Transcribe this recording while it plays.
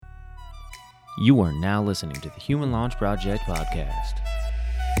You are now listening to the Human Launch Project podcast.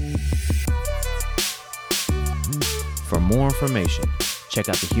 For more information, check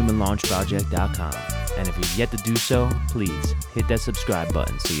out thehumanlaunchproject.com. And if you've yet to do so, please hit that subscribe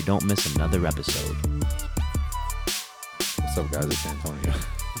button so you don't miss another episode. What's up, guys? It's Antonio.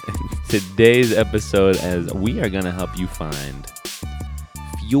 Today's episode, as we are going to help you find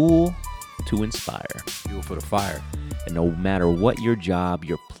fuel to inspire. Fuel for the fire. And no matter what your job,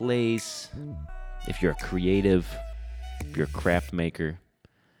 your place, if you're a creative, if you're a craft maker,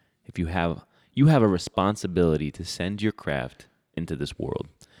 if you have a responsibility to send your craft into this world.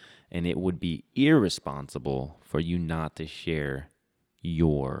 And it would be irresponsible for you not to share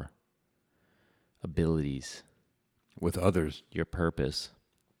your abilities With others. your purpose.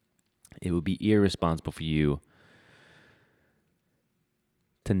 It would be irresponsible for you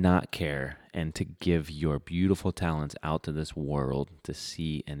to not care and to give your beautiful talents out to this world to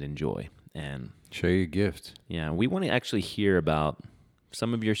see and enjoy. And Share your gift. yeah, we want to actually hear about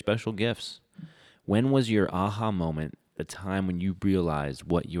some of your special gifts. When was your aha moment, the time when you realized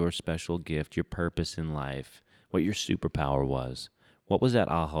what your special gift, your purpose in life, what your superpower was? What was that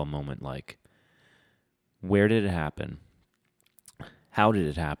aha moment like? Where did it happen? How did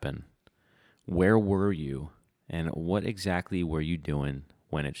it happen? Where were you? And what exactly were you doing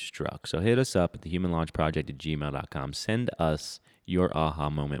when it struck? So hit us up at thehumanlaunchproject@gmail.com. Send us your aha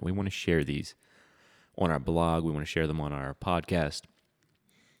moment. We want to share these on our blog. We want to share them on our podcast.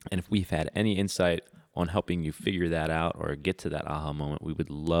 And if we've had any insight on helping you figure that out or get to that aha moment, we would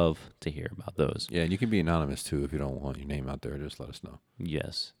love to hear about those. Yeah, and you can be anonymous, too, if you don't want your name out there. Just let us know.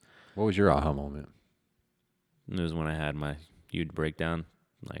 Yes. What was your aha moment? It was when I had my huge breakdown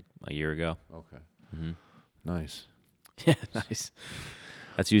like a year ago. Okay. Mm-hmm. Nice. Yeah, nice.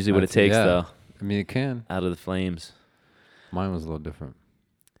 That's usually what it takes, though. I mean, it can. Out of the flames. Mine was a little different.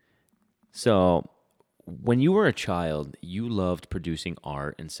 So, when you were a child, you loved producing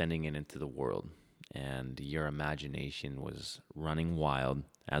art and sending it into the world. And your imagination was running wild,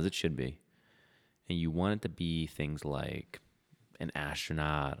 as it should be. And you wanted to be things like an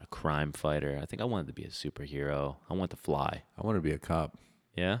astronaut, a crime fighter. I think I wanted to be a superhero. I wanted to fly. I wanted to be a cop.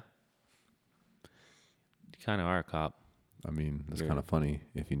 Yeah? You kind of are a cop. I mean, it's kind of funny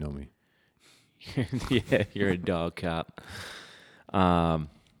if you know me. Yeah, you're a dog cop. And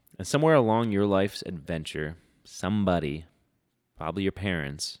somewhere along your life's adventure, somebody, probably your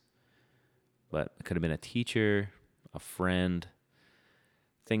parents, but it could have been a teacher, a friend,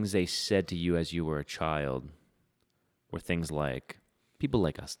 things they said to you as you were a child were things like, people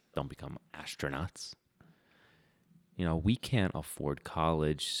like us don't become astronauts. You know, we can't afford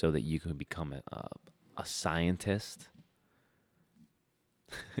college so that you can become a scientist.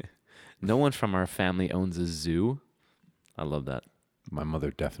 No one from our family owns a zoo. I love that. My mother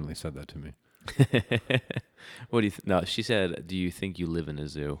definitely said that to me. What do you No, she said, do you think you live in a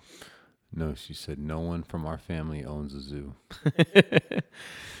zoo? No, she said, no one from our family owns a zoo.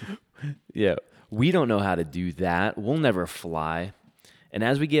 Yeah, we don't know how to do that. We'll never fly. And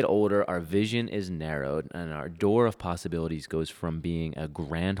as we get older, our vision is narrowed and our door of possibilities goes from being a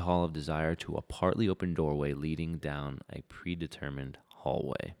grand hall of desire to a partly open doorway leading down a predetermined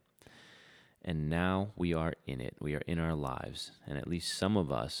hallway. And now we are in it. We are in our lives. And at least some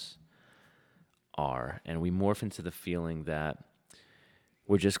of us are. And we morph into the feeling that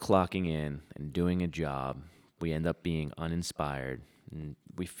we're just clocking in and doing a job. We end up being uninspired. And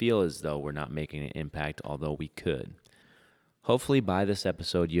we feel as though we're not making an impact, although we could. Hopefully by this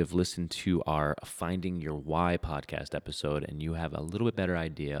episode, you have listened to our Finding Your Why podcast episode, and you have a little bit better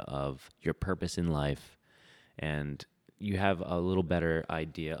idea of your purpose in life, and you have a little better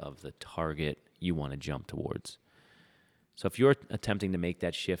idea of the target you want to jump towards. So if you're attempting to make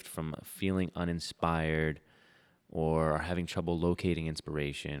that shift from feeling uninspired or are having trouble locating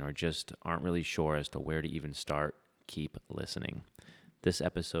inspiration or just aren't really sure as to where to even start, keep listening. This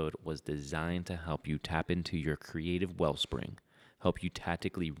episode was designed to help you tap into your creative wellspring, help you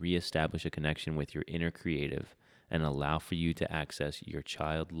tactically reestablish a connection with your inner creative, and allow for you to access your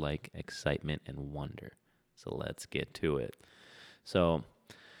childlike excitement and wonder. So let's get to it. So,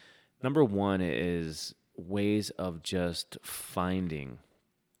 number one is ways of just finding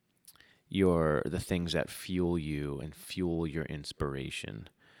the things that fuel you and fuel your inspiration.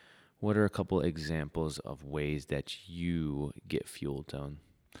 What are a couple examples of ways that you get fueled, Tone?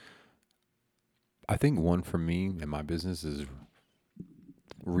 I think one for me in my business is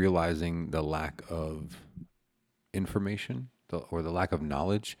realizing the lack of information or the lack of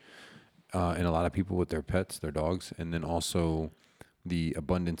knowledge in a lot of people with their pets, their dogs, and then also the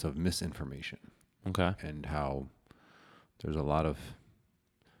abundance of misinformation. Okay. And how there's a lot of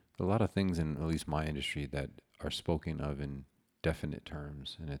a lot of things in at least my industry that are spoken of in definite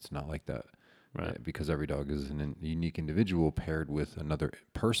terms, and it's not like that. Right. Because every dog is a unique individual paired with another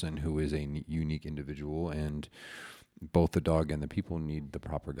person who is a unique individual, and both the dog and the people need the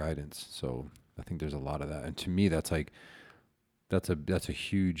proper guidance. So I think there's a lot of that, and to me, that's like that's a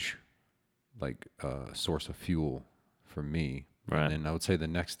huge like source of fuel for me. Right. And then I would say the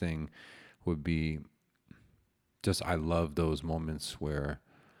next thing would be just I love those moments where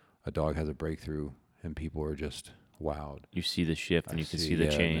a dog has a breakthrough and people are just wowed. You see the shift and you can see the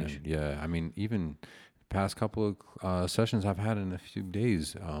change. Man. Yeah, I mean, even past couple of sessions I've had in a few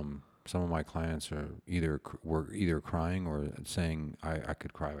days, some of my clients were either crying or saying I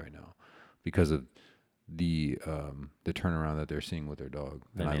could cry right now because of the turnaround that they're seeing with their dog,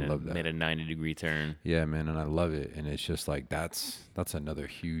 and I love that. Made a 90-degree turn. Yeah, man, and I love it, and it's just like that's another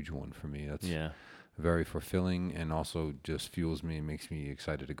huge one for me. That's very fulfilling, and also just fuels me and makes me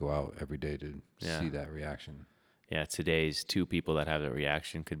excited to go out every day to see that reaction. Yeah, today's 2 people that have that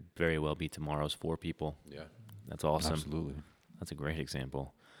reaction could very well be tomorrow's 4 people. Yeah, that's awesome. Absolutely, that's a great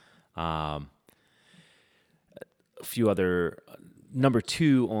example. A few other number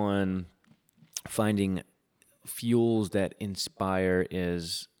 2 on finding fuels that inspire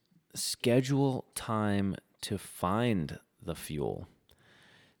is schedule time to find the fuel.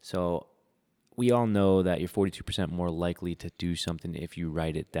 So we all know that you're 42% more likely to do something if you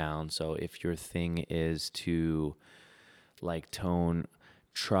write it down. So if your thing is to, like Tone,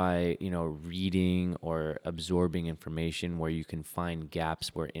 try, reading or absorbing information where you can find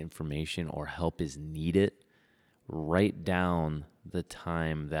gaps where information or help is needed, write down the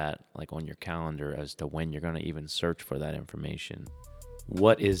time that, like, on your calendar as to when you're going to even search for that information.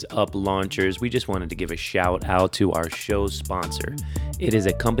 What is up, launchers? We just wanted to give a shout out to our show's sponsor. It is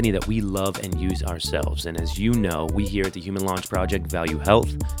a company that we love and use ourselves. And as you know, we here at the Human Launch Project value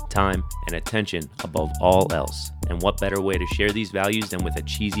health, time, and attention above all else. And what better way to share these values than with a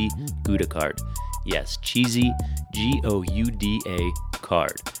cheesy Gouda card? Yes, cheesy, Gouda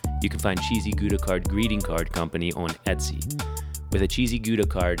card. You can find Cheesy Gouda Card Greeting Card Company on Etsy. With a Cheesy Gouda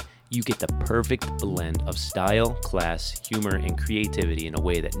card, you get the perfect blend of style, class, humor, and creativity in a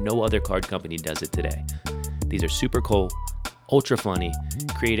way that no other card company does it today. These are super cool, ultra funny,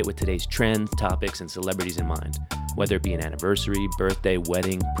 created with today's trends, topics, and celebrities in mind. Whether it be an anniversary, birthday,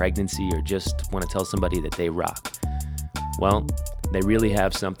 wedding, pregnancy, or just want to tell somebody that they rock. Well, they really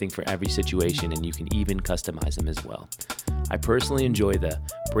have something for every situation, and you can even customize them as well. I personally enjoy the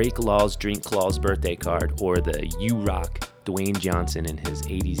Break Laws, Drink Claws birthday card or the You Rock Dwayne Johnson and his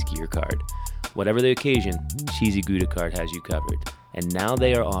 80s gear card. Whatever the occasion, Cheesy Gouda card has you covered. And now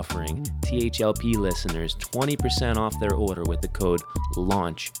they are offering THLP listeners 20% off their order with the code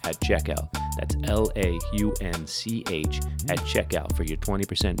LAUNCH at checkout. That's LAUNCH at checkout for your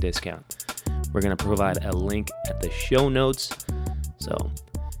 20% discount. We're going to provide a link at the show notes. So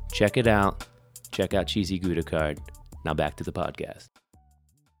check it out. Check out Cheesy Gouda card. Now back to the podcast.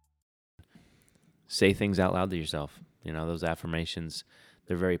 Say things out loud to yourself. Those affirmations,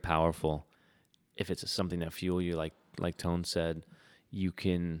 they're very powerful. If it's something that fuel you, like Tone said, you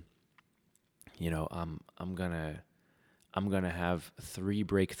can, I'm gonna have 3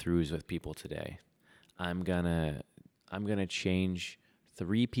 breakthroughs with people today. I'm gonna change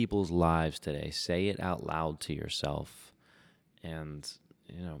 3 people's lives today. Say it out loud to yourself, and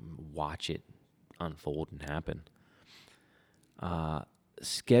watch it unfold and happen.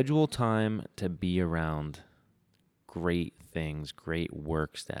 Schedule time to be around great things, great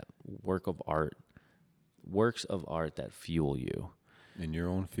works of art that fuel you in your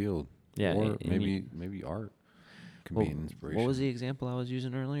own field. Yeah, or maybe art can be an inspiration. What was the example I was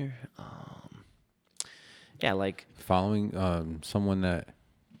using earlier? Like following someone that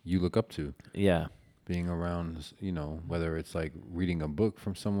you look up to. Yeah, being around, whether it's like reading a book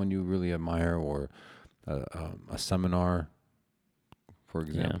from someone you really admire or a seminar, for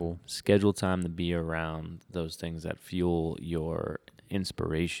example. Yeah. Schedule time to be around those things that fuel your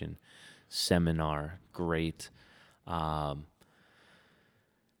inspiration. Seminar, great.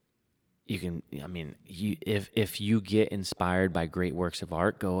 If you get inspired by great works of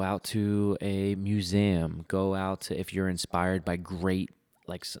art, go out to a museum. If you're inspired by a great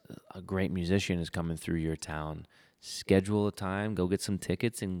musician is coming through your town, schedule a time, go get some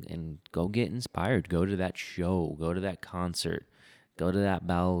tickets and go get inspired. Go to that show, go to that concert, go to that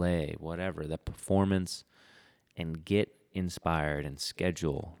ballet, whatever, that performance, and get inspired and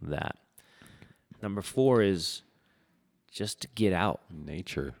schedule that. Number 4 is just to get out.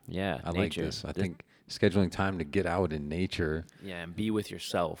 Nature. Yeah, I nature. Like this. I think scheduling time to get out in nature. Yeah, and be with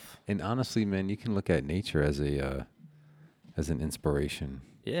yourself. And honestly, man, you can look at nature as as an inspiration.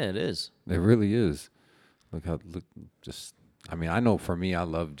 Yeah, it is. It really is. Just, I mean, I know for me, I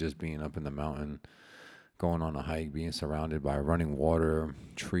love just being up in the mountain, going on a hike, being surrounded by running water,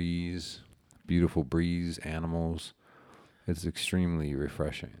 trees, beautiful breeze, animals. It's extremely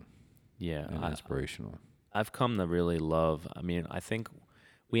refreshing Yeah, and inspirational. I've come to really love. I mean, I think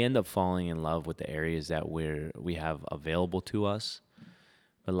we end up falling in love with the areas that we have available to us.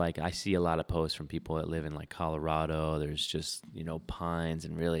 But like I see a lot of posts from people that live in like Colorado. There's just, pines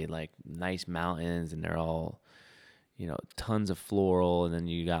and really like nice mountains, and they're all, tons of floral, and then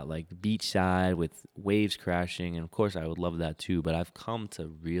you got like beachside with waves crashing, and of course I would love that too, but I've come to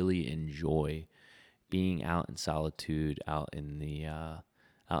really enjoy being out in solitude, out in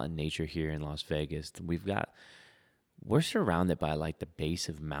nature here in Las Vegas. We're surrounded by like the base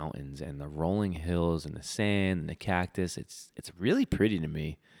of mountains and the rolling hills and the sand and the cactus. It's really pretty to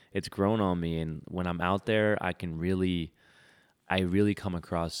me. It's grown on me, and when I'm out there, I really come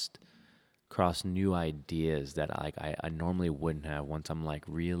across new ideas that I normally wouldn't have once I'm like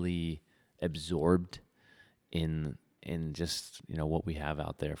really absorbed in just what we have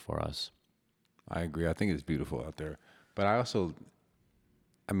out there for us. I agree. I think it's beautiful out there. But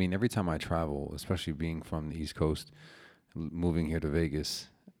I mean, every time I travel, especially being from the East Coast, moving here to Vegas,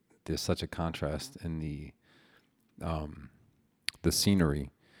 there's such a contrast in the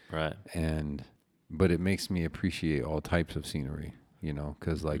scenery. Right. But it makes me appreciate all types of scenery,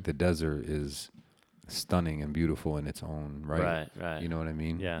 because like the desert is stunning and beautiful in its own right. Right. You know what I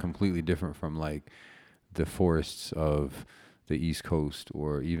mean? Yeah. Completely different from like the forests of the East Coast,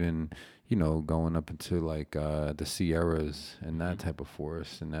 or even, going up into like the Sierras and that type of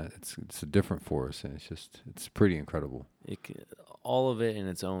forest, and that it's a different forest, and it's pretty incredible. All of it in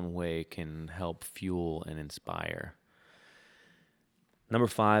its own way can help fuel and inspire. Number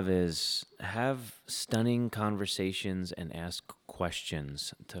 5 is have stunning conversations and ask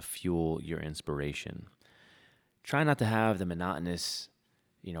questions to fuel your inspiration. Try not to have the monotonous,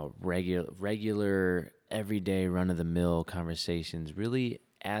 regular, everyday, run-of-the-mill conversations. Really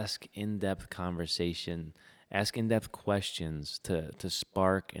ask in-depth questions to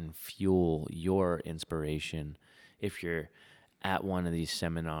spark and fuel your inspiration. If you're at one of these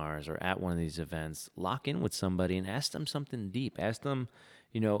seminars or at one of these events, lock in with somebody and ask them something deep. Ask them,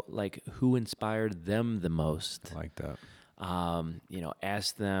 like who inspired them the most. Like that.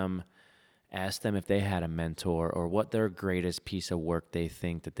 Ask them if they had a mentor or what their greatest piece of work they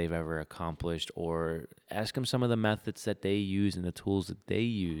think that they've ever accomplished, or ask them some of the methods that they use and the tools that they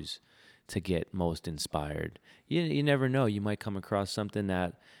use to get most inspired. You never know. You might come across something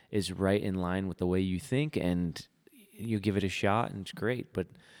that is right in line with the way you think, and you give it a shot and it's great, but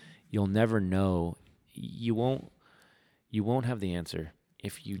you'll never know. You won't have the answer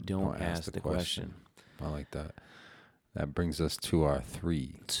if you don't ask the question. I like that. That brings us to our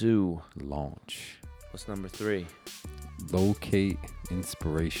 2. Launch. What's number 3? Locate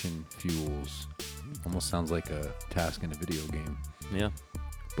inspiration fuels. Almost sounds like a task in a video game. Yeah.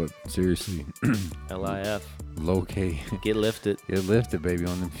 But seriously. LIF. Locate. Get lifted. Get lifted, baby,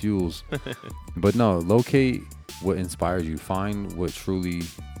 on them fuels. But no, locate what inspires you. Find what truly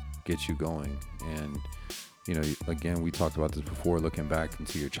gets you going. And, again, we talked about this before, looking back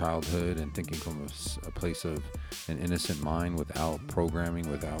into your childhood and thinking from a place of an innocent mind, without programming,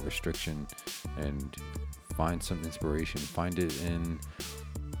 without restriction, and find some inspiration. Find it in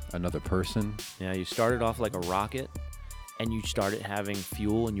another person. Yeah, you started off like a rocket and you started having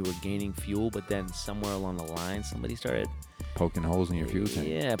fuel and you were gaining fuel, but then somewhere along the line, somebody started poking holes in your fuel tank.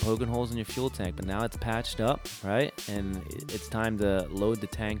 Yeah, poking holes in your fuel tank. But now it's patched up, right? And it's time to load the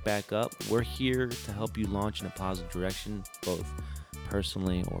tank back up. We're here to help you launch in a positive direction, both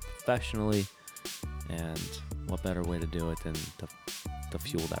personally or professionally. And what better way to do it than to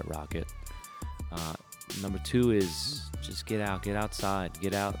fuel that rocket? Number 2 is just get out, get outside,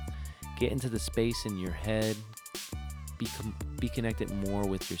 get into the space in your head. Be connected more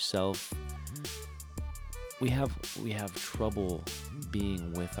with yourself. We have trouble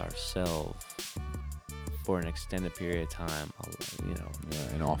being with ourselves for an extended period of time, Yeah,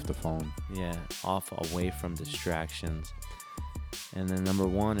 and off the phone. Yeah, away from distractions. And then number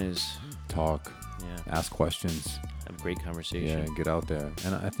 1 is talk. Yeah. Ask questions. Have great conversation. Yeah, get out there.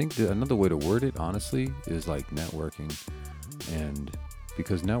 And I think another way to word it, honestly, is like networking. And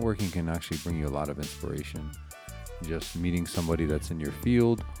because networking can actually bring you a lot of inspiration. Just meeting somebody that's in your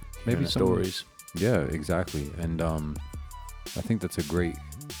field. Maybe stories. Yeah, exactly. And I think that's a great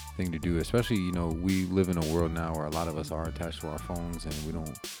thing to do, especially, we live in a world now where a lot of us are attached to our phones and we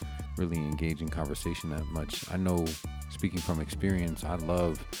don't really engage in conversation that much. I know, speaking from experience, I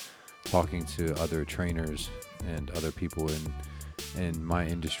love talking to other trainers and other people in my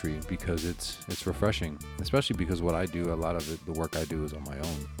industry, because it's refreshing, especially because what I do, a lot of it, the work I do is on my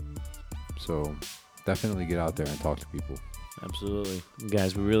own. So definitely get out there and talk to people. Absolutely.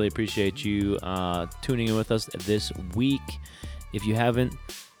 Guys, we really appreciate you tuning in with us this week. If you haven't,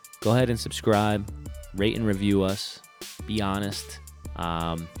 go ahead and subscribe, rate and review us. Be honest.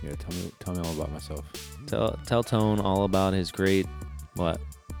 Yeah, tell me all about myself. Tell Tone all about his great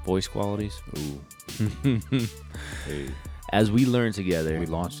voice qualities. Ooh. Hey, As we learn together, we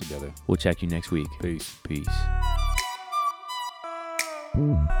launch together. we'll check you next week. Peace. Peace.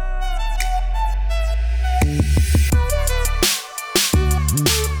 Ooh.